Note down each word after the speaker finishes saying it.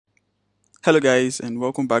Hello guys and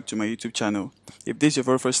welcome back to my YouTube channel. If this is your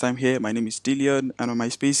very first time here, my name is Dillion and on my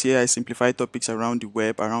space here I simplify topics around the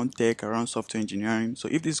web, around tech, around software engineering. So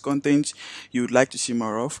if this is content you would like to see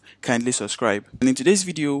more of, kindly subscribe. And in today's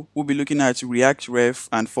video, we'll be looking at React Ref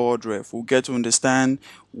and Forward Ref. We'll get to understand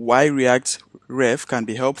why React Ref can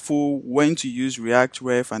be helpful, when to use React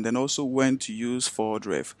Ref, and then also when to use Forward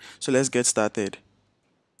Ref. So let's get started.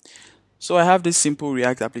 So I have this simple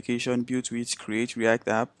React application built with Create React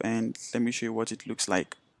App, and let me show you what it looks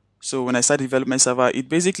like. So when I start the development server, it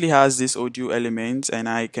basically has this audio element and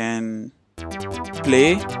I can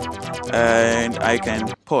play and I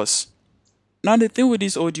can pause. Now the thing with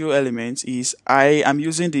this audio element is I am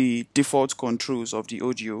using the default controls of the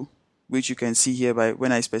audio, which you can see here by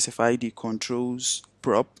when I specify the controls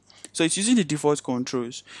prop. So it's using the default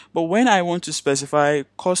controls. But when I want to specify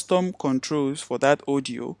custom controls for that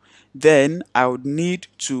audio, then I would need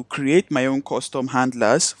to create my own custom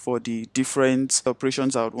handlers for the different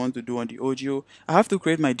operations I would want to do on the audio. I have to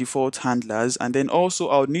create my default handlers, and then also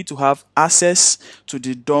I would need to have access to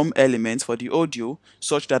the DOM elements for the audio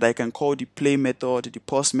such that I can call the play method, the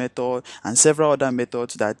pause method, and several other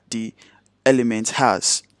methods that the element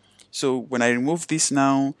has. So when I remove this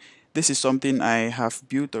now, this is something I have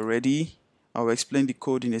built already. I'll explain the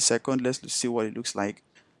code in a second. Let's see what it looks like.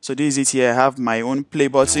 So this is it here. I have my own play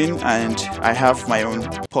button and I have my own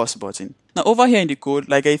pause button. Now over here in the code,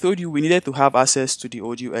 like I told you, we needed to have access to the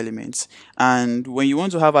audio elements. And when you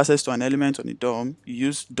want to have access to an element on the DOM, you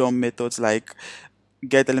use DOM methods like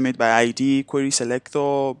get element by ID, query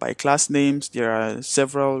selector, by class names. There are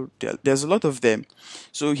several, there's a lot of them.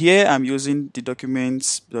 So here I'm using the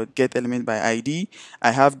documents get element by ID. I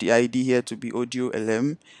have the ID here to be audio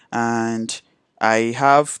lm, and I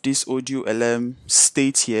have this audio lm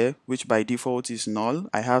state here, which by default is null.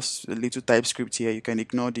 I have a little TypeScript here. You can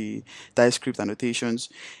ignore the TypeScript annotations.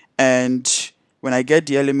 And when I get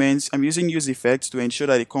the elements, I'm using use effects to ensure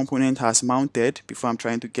that the component has mounted before I'm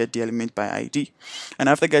trying to get the element by ID. And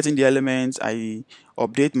after getting the elements, I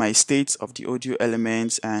update my states of the audio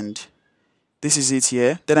elements, and this is it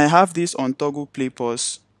here. Then I have this on toggle play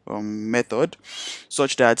pause method,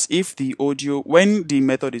 such that if the audio, when the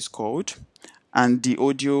method is called and the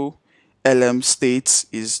audio lm state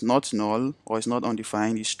is not null or is not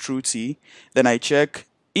undefined, is true-t, then I check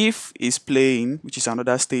if is playing, which is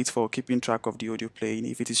another state for keeping track of the audio playing.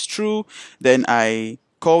 If it is true, then I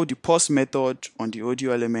call the pause method on the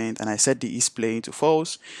audio element and I set the is playing to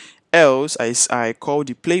false. Else, I call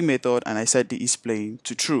the play method and I set the is playing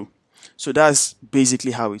to true. So that's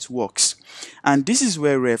basically how it works. And this is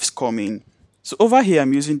where refs come in. So over here,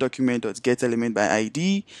 I'm using document.getElement by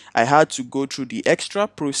ID. I had to go through the extra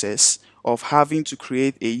process of having to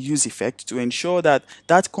create a use effect to ensure that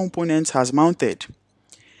that component has mounted.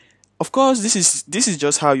 Of course, this is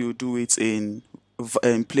just how you do it in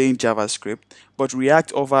plain JavaScript, but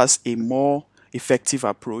React offers a more effective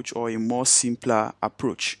approach or a more simpler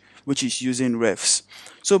approach, which is using refs.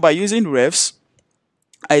 So by using refs,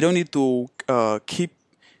 I don't need to keep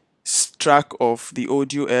track of the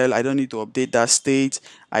audio L. I don't need to update that state.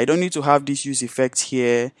 I don't need to have this use effect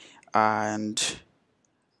here, and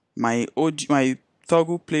my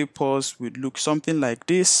toggle play pause would look something like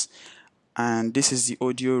this, and this is the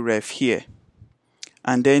audio ref here.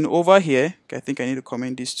 And then over here, I think I need to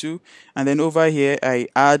comment this too. And then over here, I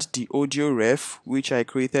add the audio ref, which I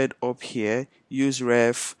created up here. Use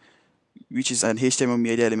ref, which is an HTML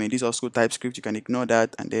media element. This is also TypeScript. You can ignore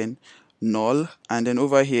that. And then null. And then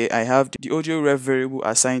over here, I have the audio ref variable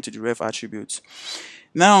assigned to the ref attribute.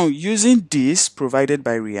 Now, using this provided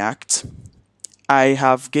by React, I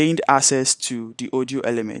have gained access to the audio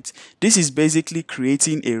element. This is basically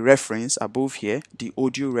creating a reference above here, the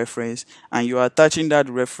audio reference, and you are attaching that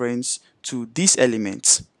reference to this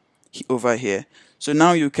element over here. So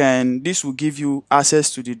now this will give you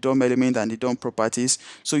access to the DOM element and the DOM properties.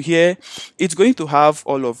 So here, it's going to have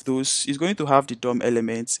all of those. It's going to have the DOM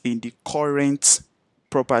elements in the current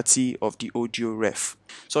property of the audio ref.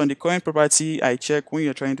 So on the current property, I check when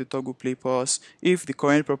you're trying to toggle play pause, if the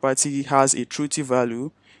current property has a true-t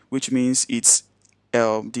value, which means it's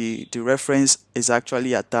the reference is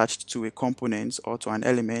actually attached to a component or to an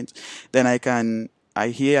element, then I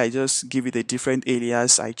just give it a different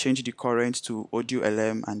alias. I change the current to audio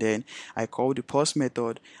lm, and then I call the pause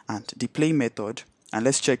method and the play method, and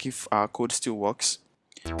let's check if our code still works.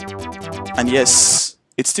 And yes,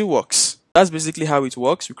 it still works. That's basically how it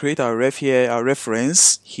works. We create our ref here, our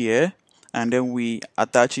reference here, and then we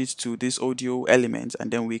attach it to this audio element,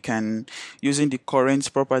 and then we can, using the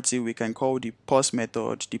current property, we can call the pause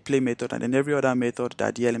method, the play method, and then every other method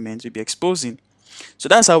that the element will be exposing. So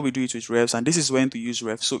that's how we do it with refs, and this is when to use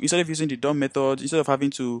refs. So instead of using the DOM method, instead of having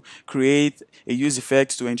to create a use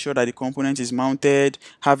effect to ensure that the component is mounted,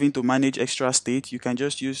 having to manage extra state, you can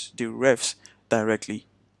just use the refs directly.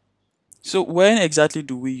 So when exactly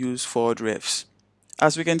do we use forward refs?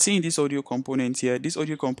 As we can see in this audio component here, this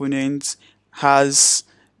audio component has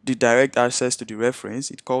the direct access to the reference.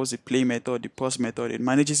 It calls the play method, the pause method. It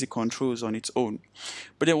manages the controls on its own.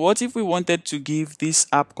 But then what if we wanted to give this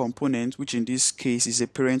app component, which in this case is a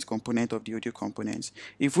parent component of the audio component,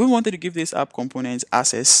 if we wanted to give this app component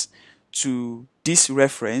access to this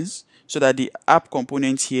reference so that the app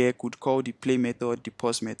component here could call the play method, the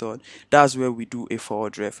pause method, that's where we do a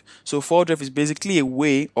forward ref. So forward ref is basically a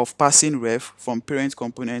way of passing ref from parent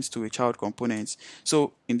component to a child component.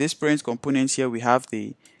 So in this parent component here, we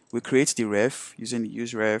create the ref using the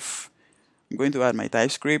use ref. I'm going to add my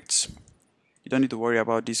TypeScript. You don't need to worry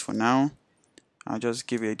about this for now. I'll just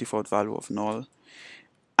give it a default value of null.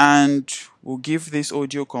 And we'll give this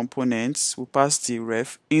audio components, we'll pass the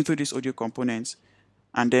ref into this audio component.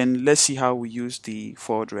 And then let's see how we use the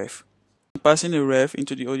forward ref. I'm passing the ref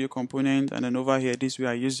into the audio component, and then over here, this way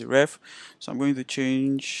I use the ref. So I'm going to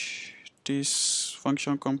change this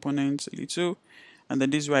function component a little. And then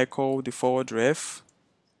this way I call the forward ref.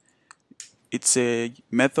 It's a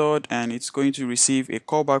method, and it's going to receive a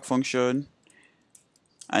callback function.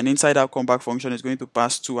 And inside that callback function is going to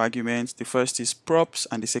pass two arguments. The first is props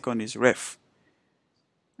and the second is ref.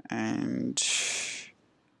 And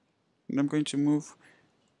I'm going to move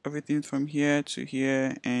everything from here to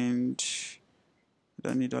here, and I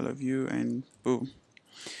don't need all of you, and boom.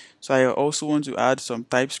 So I also want to add some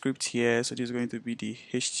TypeScript here. So this is going to be the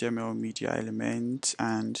HTML media element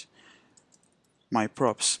and my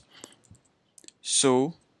props.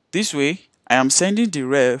 So this way I am sending the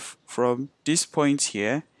ref from this point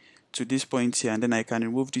here to this point here, and then I can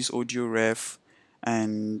remove this audio ref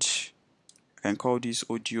and I can call this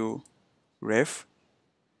audio ref,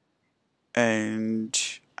 and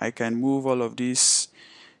I can move all of this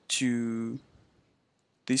to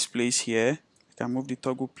this place here. I can move the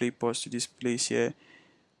toggle play pause to this place here.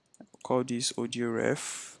 I'll call this audio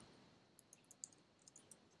ref,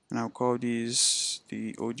 and I'll call this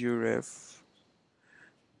the audio ref.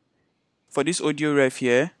 For this audio ref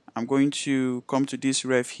here, I'm going to come to this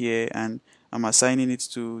ref here, and I'm assigning it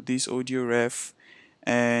to this audio ref,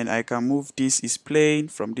 and I can move this is playing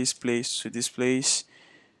from this place to this place.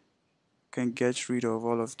 Can get rid of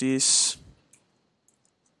all of this,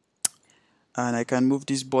 and I can move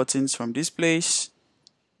these buttons from this place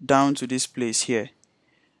down to this place here.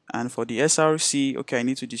 And for the SRC, okay, I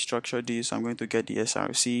need to destructure this, so I'm going to get the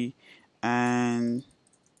SRC and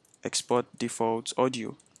export default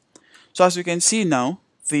audio. So as you can see now,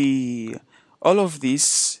 all of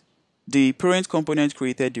this, the parent component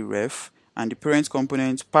created the ref, and the parent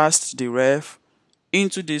component passed the ref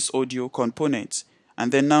into this audio component.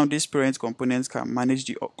 And then now this parent component can manage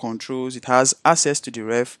the controls. It has access to the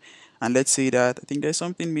ref. And let's say that I think there's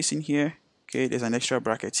something missing here. Okay, there's an extra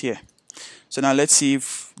bracket here. So now let's see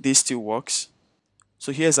if this still works.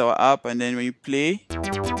 So here's our app, and then when you play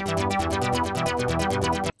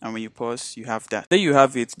and when you pause, you have that. There you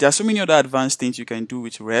have it. There are so many other advanced things you can do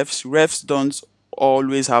with refs. Refs don't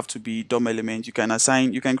always have to be DOM elements. You can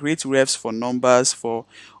create refs for numbers, for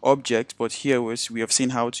objects, but here we have seen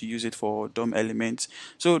how to use it for DOM elements.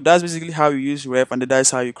 So that's basically how you use ref, and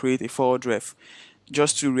that's how you create a forward ref.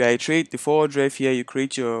 Just to reiterate, the forward ref here, you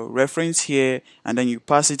create your reference here, and then you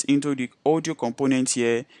pass it into the audio component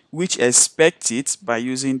here, which expects it by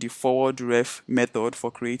using the forward ref method for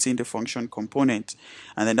creating the function component.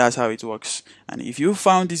 And then that's how it works. And if you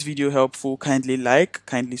found this video helpful, kindly like,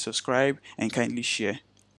 kindly subscribe, and kindly share.